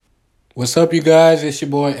What's up, you guys? It's your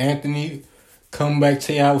boy Anthony. Coming back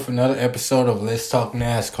to y'all with another episode of Let's Talk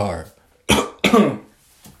NASCAR.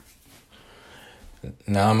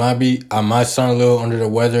 Now I might sound a little under the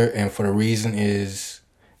weather, and for the reason is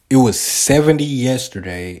it was 70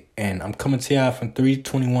 yesterday, and I'm coming to y'all from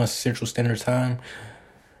 3:21 Central Standard Time.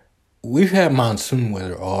 We've had monsoon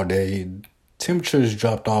weather all day. Temperatures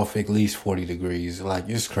dropped off at least 40 degrees. Like,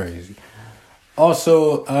 it's crazy.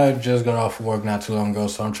 Also, I just got off work not too long ago,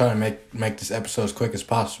 so I'm trying to make this episode as quick as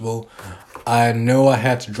possible. I know I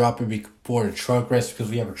had to drop it before the truck race because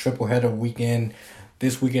we have a triple header weekend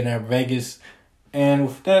this weekend at Vegas. And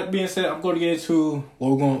with that being said, I'm going to get into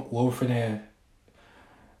what we're finna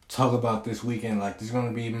talk about this weekend. Like, this is going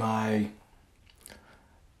to be my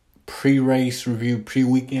pre-race review,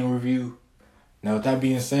 pre-weekend review. Now, with that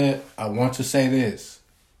being said, I want to say this.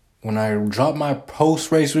 When I drop my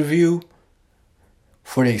post-race review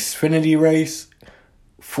for the Xfinity race,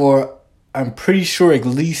 I'm pretty sure at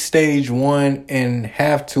least stage 1 and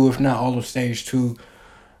half 2, if not all of stage 2,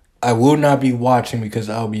 I will not be watching because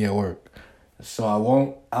I'll be at work.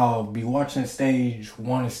 So I'll be watching stage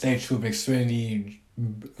 1 and stage 2 of Xfinity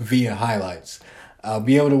via highlights. I'll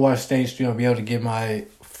be able to watch stage 3. I'll be able to get my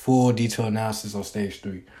full detailed analysis on stage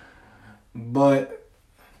 3. But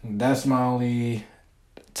that's my only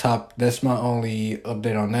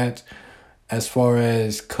update on that. As far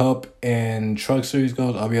as Cup and Truck Series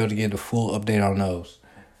goes, I'll be able to get the full update on those.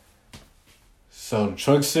 So the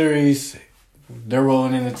Truck Series, they're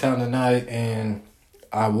rolling into town tonight, and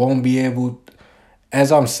I won't be able,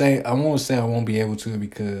 as I'm saying, I won't say I won't be able to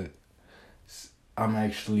because I'm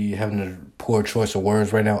actually having a poor choice of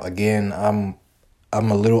words right now. Again, I'm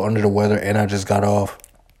a little under the weather, and I just got off.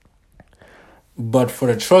 But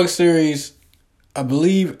for the Truck Series, I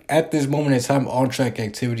believe at this moment in time, on-track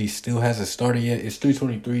activity still hasn't started yet. It's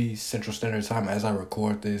 3:23 Central Standard Time as I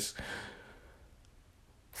record this.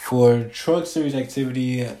 For Truck Series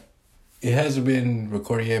activity, it hasn't been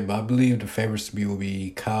recorded yet, but I believe the favorites to be will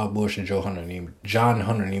be Kyle Busch and John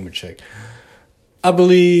Hunter Nemechek. I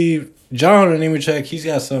believe John Hunter Nemechek, he's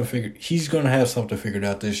going to have something figured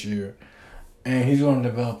out this year. And he's going to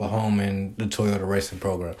develop a home in the Toyota racing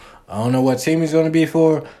program. I don't know what team he's going to be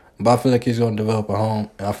for, but I feel like he's going to develop a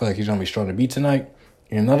home, and I feel like he's going to be strong to beat tonight.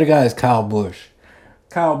 And another guy is Kyle Busch.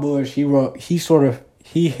 Kyle Busch, he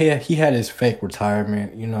had his fake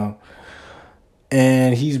retirement,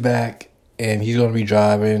 and he's back, and he's going to be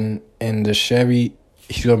driving in the Chevy.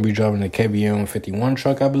 He's going to be driving the KBM 51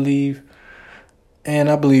 truck, I believe. And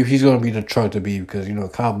I believe he's going to be the truck to beat because,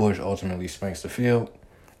 Kyle Busch ultimately spanks the field.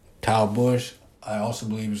 Kyle Busch, I also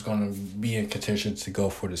believe, is going to be in contention to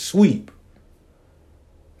go for the sweep.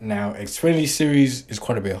 Now, Xfinity Series is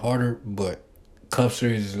quite a bit harder, but Cup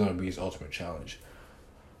Series is going to be his ultimate challenge.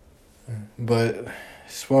 But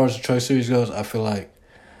as far as the Truck Series goes, I feel like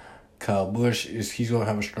Kyle Busch, he's going to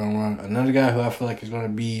have a strong run. Another guy who I feel like is going to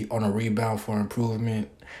be on a rebound for improvement,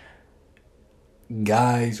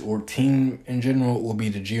 guys or team in general, will be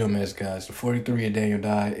the GMS guys. The 43 of Daniel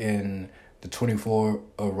Dye and the 24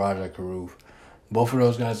 of Rajah Caruth. Both of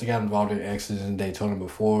those guys, they got involved in accidents in Daytona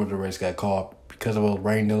before the race got called because of a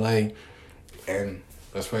rain delay. And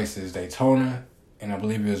let's face it, it's Daytona. And I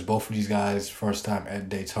believe it was both of these guys' first time at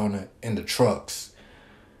Daytona in the trucks.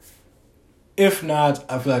 If not,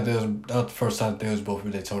 I feel like that was the first time they was both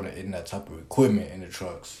in Daytona in that type of equipment in the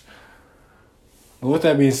trucks. But with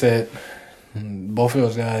that being said, both of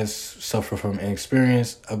those guys suffer from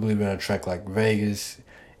inexperience. I believe at a track like Vegas,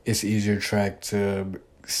 it's easier track to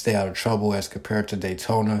stay out of trouble as compared to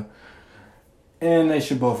Daytona. And they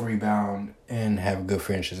should both rebound and have good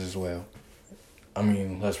finishes as well. I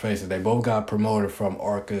mean, let's face it, they both got promoted from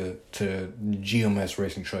ARCA to GMS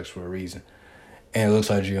racing trucks for a reason. And it looks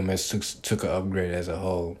like GMS took an upgrade as a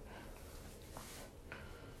whole.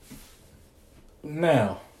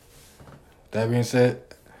 Now, that being said,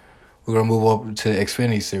 we're going to move over to the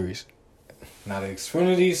Xfinity Series. Now, the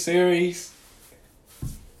Xfinity Series,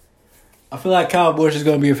 I feel like Kyle Busch is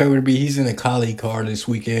going to be a favorite to beat. He's in the Kali car this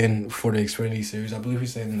weekend for the Xfinity Series. I believe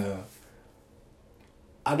he's in the,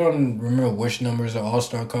 I don't remember which numbers are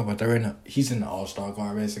All-Star car, but he's in the All-Star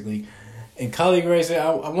car, basically. In Kali racing,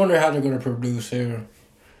 I wonder how they're going to produce here.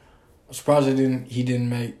 I'm surprised they didn't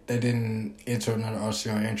enter another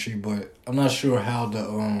RCR entry, but I'm not sure how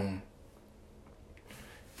the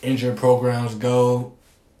engine programs go.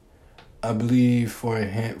 I believe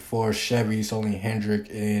for Chevy, it's only Hendrick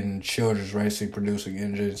and Childers Racing producing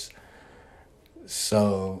engines.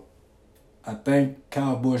 So I think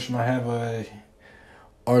Kyle Busch might have a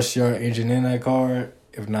RCR engine in that car.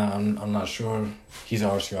 If not, I'm not sure. He's an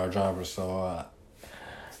RCR driver, so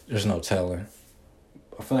there's no telling.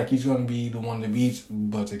 I feel like he's going to be the one to beat,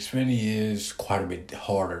 but Xfinity is quite a bit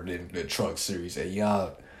harder than the Truck Series. And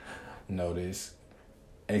y'all know this.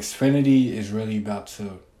 Xfinity is really about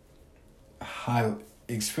to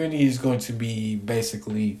Xfinity is going to be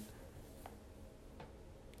basically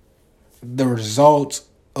the result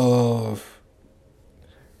of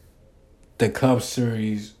the Cup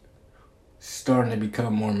Series starting to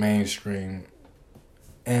become more mainstream.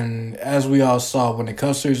 And as we all saw, when the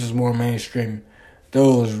Cup Series was more mainstream, there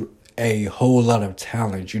was a whole lot of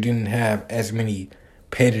talent. You didn't have as many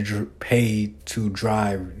paid to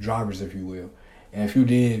drive drivers, if you will. And if you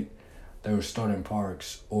did, they were starting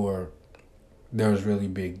parks or there was really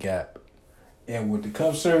big gap. And with the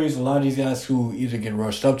Cup Series, a lot of these guys who either get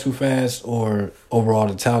rushed up too fast or overall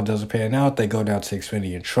the talent doesn't pan out, they go down to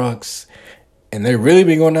Xfinity and trucks. And they really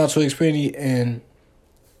been going down to Xfinity and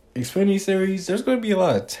Xfinity Series. There's going to be a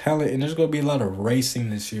lot of talent and there's going to be a lot of racing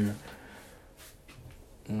this year.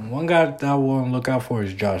 One guy that I want to look out for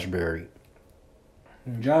is Josh Berry.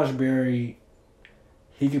 Josh Berry,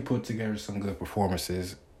 he can put together some good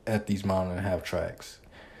performances at these mile-and-a-half tracks,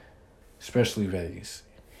 especially Vegas.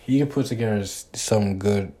 He can put together some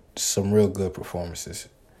real good performances.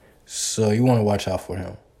 So you want to watch out for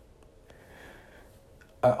him.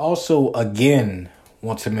 I also, again,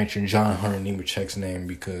 want to mention John Hunter Nemechek's name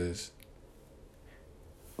because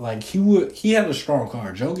he had a strong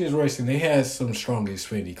car. Joe Gibbs Racing, they had some strong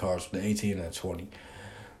Xfinity cars, the 18 and the 20.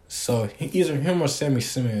 So either him or Sammy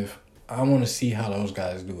Smith, I want to see how those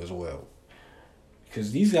guys do as well.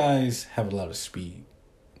 Because these guys have a lot of speed.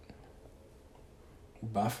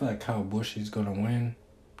 But I feel like Kyle Busch is going to win.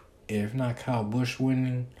 If not Kyle Busch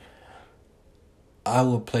winning, I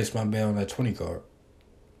will place my bet on that 20 car.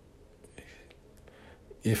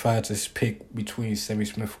 If I had to pick between Sammy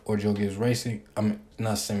Smith or Joe Gibbs Racing,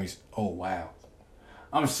 not Sammy. Oh, wow.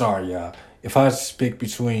 I'm sorry, y'all. If I had to pick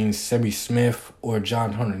between Sammy Smith or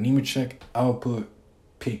John Hunter Nemechek, I would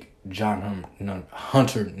pick John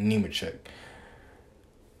Hunter Nemechek.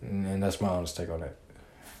 And that's my honest take on that.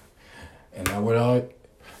 And I would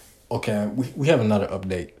okay, we have another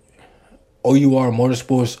update. OUR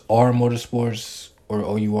Motorsports, R Motorsports, or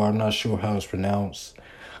OUR, I'm not sure how it's pronounced.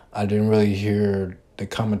 I didn't really hear the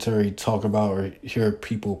commentary talk about or hear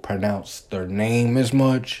people pronounce their name as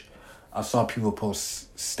much. I saw people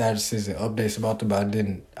post statuses and updates about them,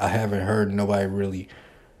 but I haven't heard nobody really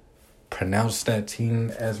pronounce that team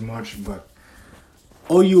as much. But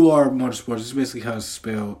OUR Motorsports is basically how it's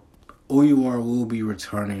spelled. OUR will be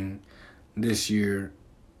returning this year.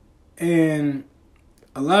 And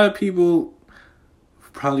a lot of people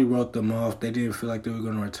probably wrote them off. They didn't feel like they were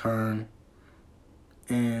going to return.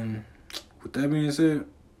 And with that being said,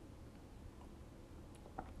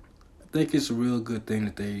 I think it's a real good thing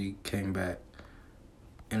that they came back.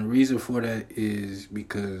 And the reason for that is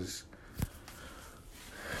because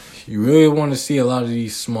you really want to see a lot of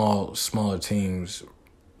these smaller teams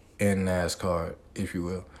in NASCAR, if you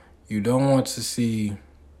will. You don't want to see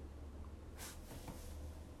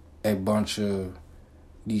a bunch of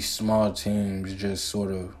these small teams just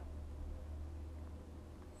sort of,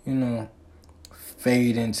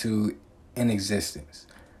 fade into inexistence.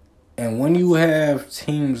 And when you have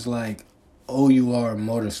teams like OUR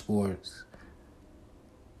Motorsports,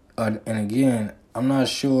 and again, I'm not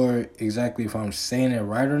sure exactly if I'm saying it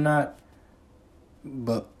right or not,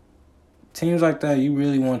 but teams like that, you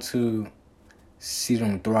really want to see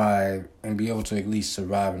them thrive and be able to at least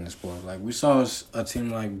survive in the sport. Like we saw a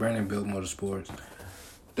team like Brandon Built Motorsports.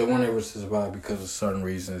 They weren't able to survive because of certain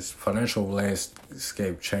reasons. Financial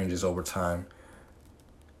landscape changes over time.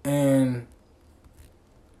 And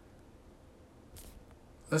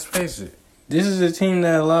let's face it, this is a team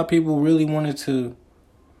that a lot of people really wanted to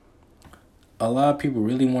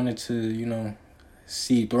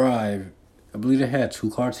see thrive. I believe they had a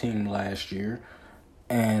 2-car team last year.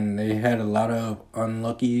 And they had a lot of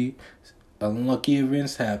unlucky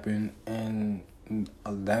events happen, and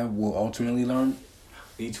that will ultimately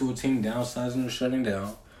lead to a team downsizing or shutting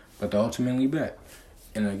down, but they're ultimately back.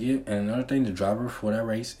 And again, and another thing, the driver for that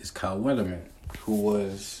race is Kyle Weatherman, who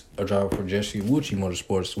was a driver for Jesse Wucci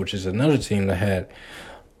Motorsports, which is another team that had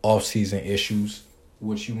off-season issues,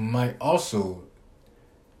 which you might also,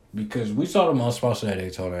 because we saw them unsponsored at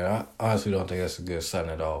Daytona, and I honestly don't think that's a good sign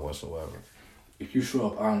at all whatsoever. If you show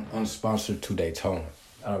up unsponsored to Daytona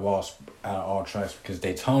out of all tracks, because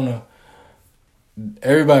Daytona,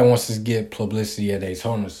 everybody wants to get publicity at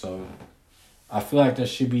Daytona, so I feel like that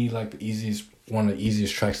should be like one of the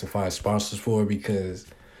easiest tracks to find sponsors for, because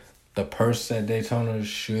the purse at Daytona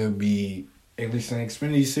should be, at least in the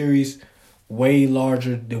Xfinity Series, way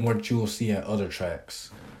larger than what you will see at other tracks.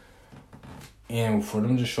 And for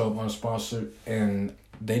them to show up unsponsored, and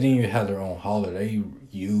they didn't even have their own hauler. They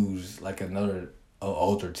used like another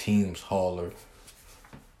older team's hauler.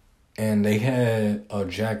 And they had a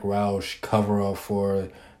Jack Roush cover up for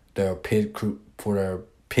their pit crew, for their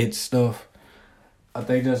pit stuff. I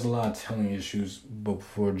think there's a lot of telling issues, but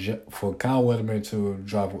for Kyle Weatherman to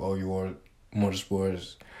drive with OU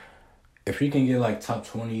Motorsports, if he can get like top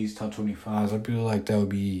 20s, top 25s, I feel like that would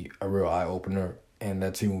be a real eye opener, and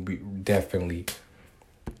that team will be definitely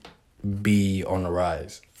be on the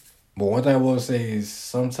rise. But one thing I will say is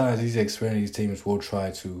sometimes these Xfinity teams will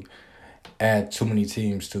try to add too many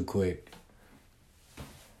teams too quick.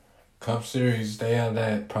 Cup Series, they have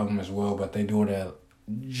that problem as well, but they do it at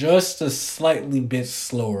just a slightly bit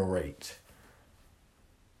slower rate.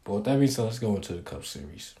 But with that being said, let's go into the Cup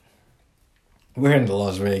Series. We're heading to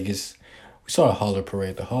Las Vegas. We saw a hauler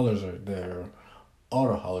parade. The haulers are there. All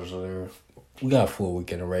the haulers are there. We got a full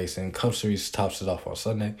weekend of racing. Cup Series tops it off on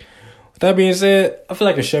Sunday. With that being said, I feel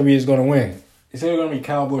like a Chevy is going to win. It's either going to be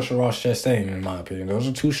Kyle Busch or Ross Chastain, in my opinion. Those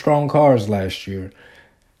are two strong cars last year.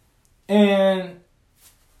 And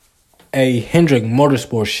a Hendrick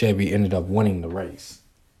Motorsports Chevy ended up winning the race.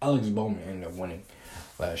 Alex Bowman ended up winning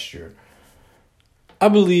last year. I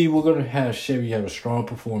believe we're going to have Chevy have a strong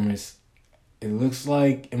performance. It looks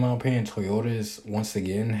like, in my opinion, Toyota is once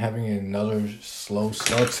again having another slow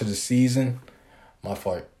start to the season. My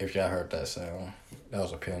fault if y'all heard that sound. That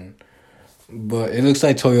was a pin. But it looks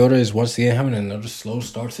like Toyota is once again having another slow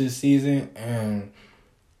start to the season. And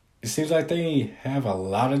it seems like they have a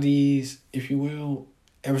lot of these, if you will,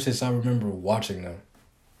 ever since I remember watching them.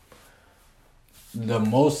 The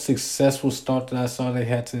most successful start that I saw they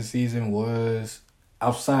had to the season was,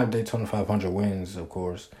 outside of Daytona 500 wins, of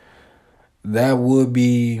course, that would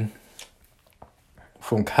be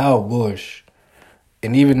from Kyle Busch.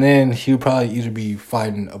 And even then, he would probably either be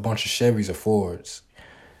fighting a bunch of Chevys or Fords.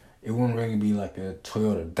 It wouldn't really be like a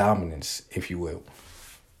Toyota dominance, if you will.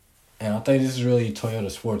 And I think this is really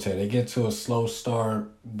Toyota's forte. They get to a slow start,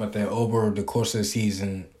 but then over the course of the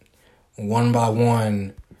season, one by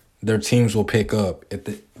one, their teams will pick up.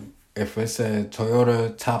 If it's a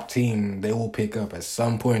Toyota top team, they will pick up at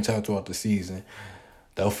some point in time throughout the season.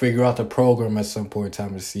 They'll figure out the program at some point in time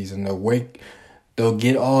of the season. They'll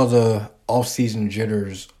get all the off-season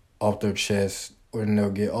jitters off their chest, and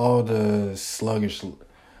they'll get all the sluggish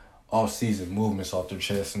off-season movements off their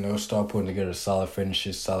chest, and they'll start putting together solid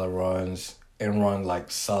finishes, solid runs, and run like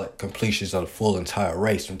solid completions of the full entire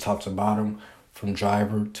race from top to bottom, from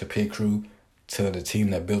driver to pit crew to the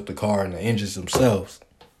team that built the car and the engines themselves.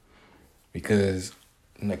 Because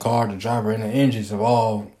the car, the driver, and the engines have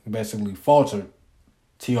all basically faltered.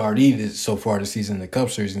 TRD did so far this season in the Cup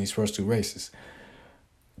Series in these first two races.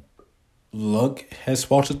 Luck has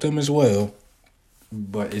faltered them as well.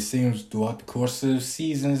 But it seems throughout the course of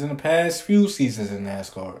seasons in the past few seasons in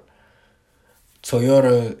NASCAR,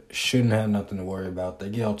 Toyota shouldn't have nothing to worry about. They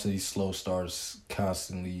get out to these slow starts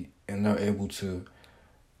constantly, and they're able to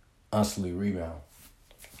honestly rebound.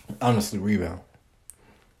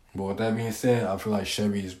 But with that being said, I feel like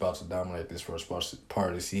Chevy is about to dominate this first part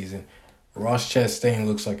of the season. Ross Chastain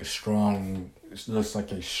looks like a strong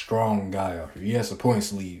guy out here. He has a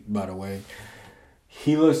points lead, by the way.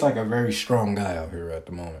 He looks like a very strong guy out here at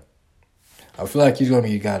the moment. I feel like he's going to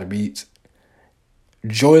be a guy to beat.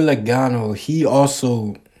 Joey Logano, he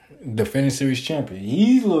also defending series champion.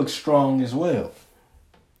 He looks strong as well.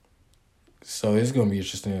 So it's going to be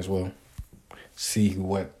interesting as well. See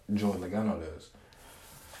what Joey Logano does.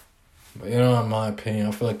 But in my opinion,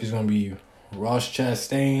 I feel like it's going to be Ross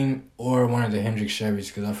Chastain or one of the Hendrick Chevys,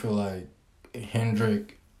 because I feel like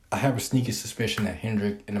I have a sneaky suspicion that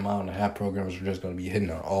Hendrick and the mile and a half programs are just going to be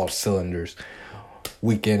hitting on all cylinders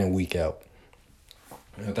week in and week out.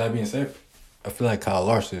 And with that being said, I feel like Kyle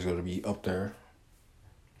Larson is going to be up there.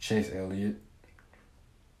 Chase Elliott,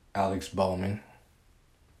 Alex Bowman.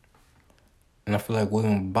 And I feel like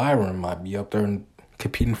William Byron might be up there and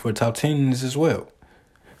competing for top 10s as well.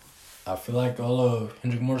 I feel like all of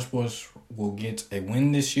Hendrick Motorsports will get a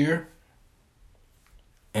win this year.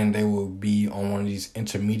 And they will be on one of these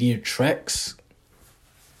intermediate tracks.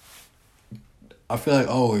 I feel like,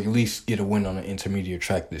 at least get a win on an intermediate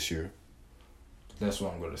track this year. That's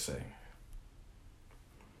what I'm going to say.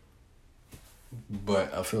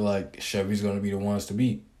 But I feel like Chevy's going to be the ones to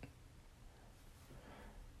beat.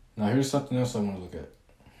 Now, here's something else I want to look at.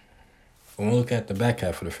 I want to look at the back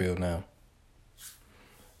half of the field now.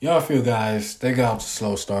 Y'all feel guys, they got out to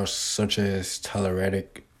slow starts, such as Tyler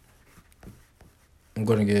Reddick. I'm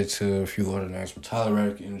going to get to a few other names, but Tyler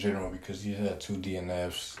Reddick in general, because he had 2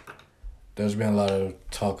 DNFs. there's been a lot of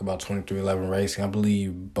talk about 2311 Racing. I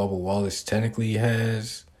believe Bubba Wallace technically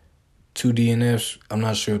has 2 DNFs. I'm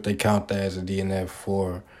not sure if they count that as a DNF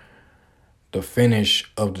for the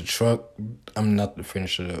finish of the truck. I'm not the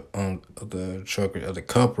finish of the truck of the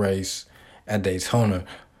Cup race at Daytona.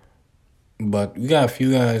 But we got a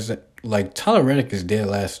few guys that, like Tyler Reddick is dead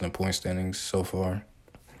last in the point standings so far.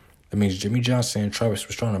 That means Jimmy Johnson and Travis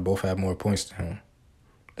Pastrana both have more points than him.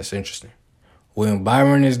 That's interesting. William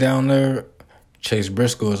Byron is down there. Chase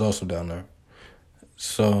Briscoe is also down there.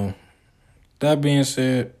 So, that being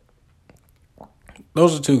said,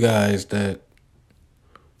 those are 2 guys that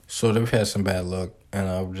so they've had some bad luck, and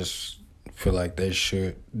I just feel like they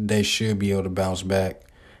should be able to bounce back,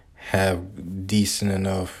 have decent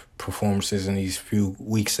enough performances in these few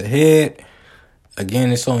weeks ahead.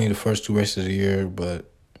 Again, it's only the first 2 races of the year, but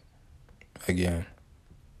again.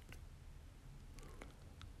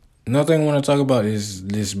 Another thing I want to talk about is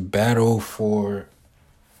this battle for,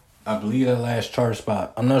 I believe, that last charter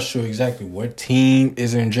spot. I'm not sure exactly what team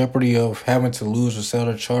is in jeopardy of having to lose or sell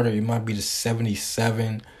their charter. It might be the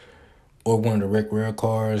 77 or one of the Rick Rare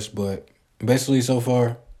cars, but basically so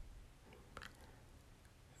far,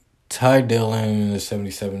 Ty Dillon in the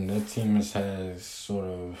 77, that team has sort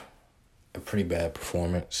of a pretty bad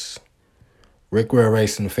performance. Rick Rare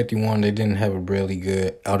Racing, the 51, they didn't have a really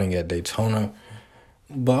good outing at Daytona.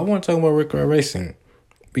 But I want to talk about Rick Rare Racing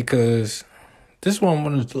because this one I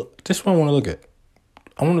want to look at.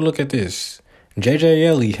 I want to look at this. J.J.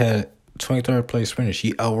 Ellie had 23rd place finish.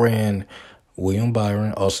 He outran William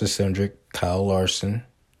Byron, Austin Cindric, Kyle Larson.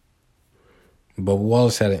 Bubba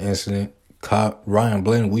Wallace had an incident. Ryan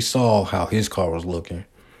Blaney, we saw how his car was looking.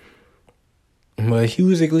 But he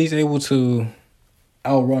was at least able to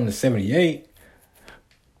outrun the 78.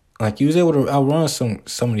 Like, he was able to outrun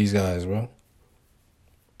some of these guys, bro.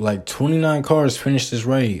 Like, 29 cars finished this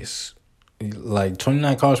race. But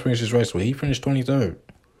he finished 23rd.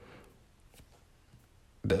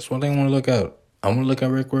 That's one thing I want to look at. I want to look at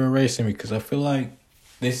Rick Rare Racing because I feel like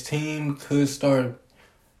this team could start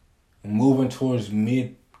moving towards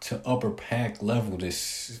mid to upper pack level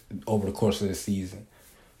over the course of the season.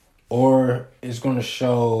 Or it's going to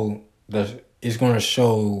show the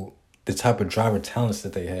type of driver talents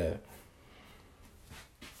that they have.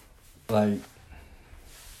 Like,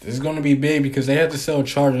 it's going to be big because they have to sell a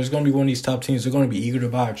charter. It's going to be one of these top teams. They're going to be eager to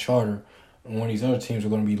buy a charter. And one of these other teams are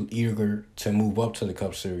going to be eager to move up to the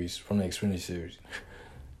Cup Series from the Xfinity Series.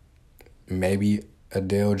 Maybe a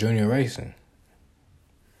Dale Jr. Racing.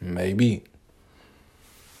 Maybe.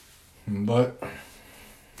 But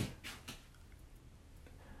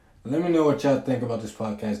let me know what y'all think about this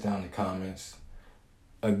podcast down in the comments.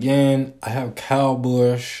 Again, I have Kyle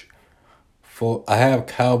Busch,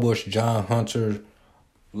 John Hunter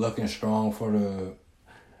looking strong for the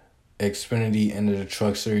Xfinity end of the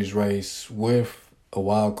Truck Series race with a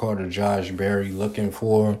wild card of Josh Berry looking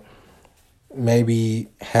for maybe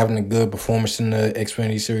having a good performance in the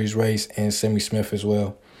Xfinity Series race, and Sammy Smith as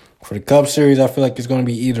well. For the Cup Series, I feel like it's going to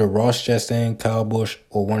be either Ross Chastain, Kyle Busch,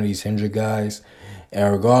 or one of these Hendrick guys.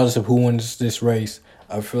 And regardless of who wins this race,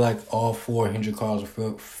 I feel like all 4 Hendrick cars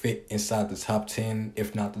will fit inside the top 10,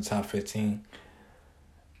 if not the top 15.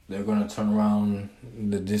 They're going to turn around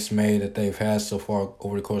the dismay that they've had so far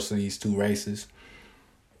over the course of these 2 races.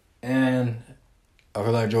 And I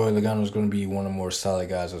feel like Joey Logano is going to be one of the more solid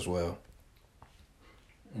guys as well.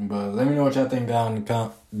 But let me know what y'all think down in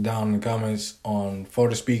the comments on For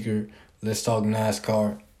the Speaker, Let's Talk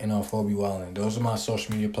NASCAR, and on Phobie Wildin'. Those are my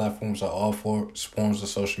social media platforms. Are all 4 forms of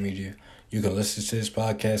social media. You can listen to this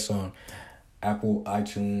podcast on Apple,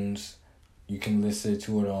 iTunes. You can listen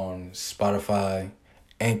to it on Spotify,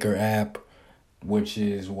 Anchor app, which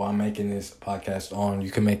is why I'm making this podcast on.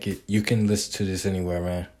 You can listen to this anywhere,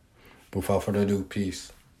 man. Without further ado,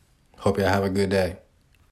 peace. Hope y'all have a good day.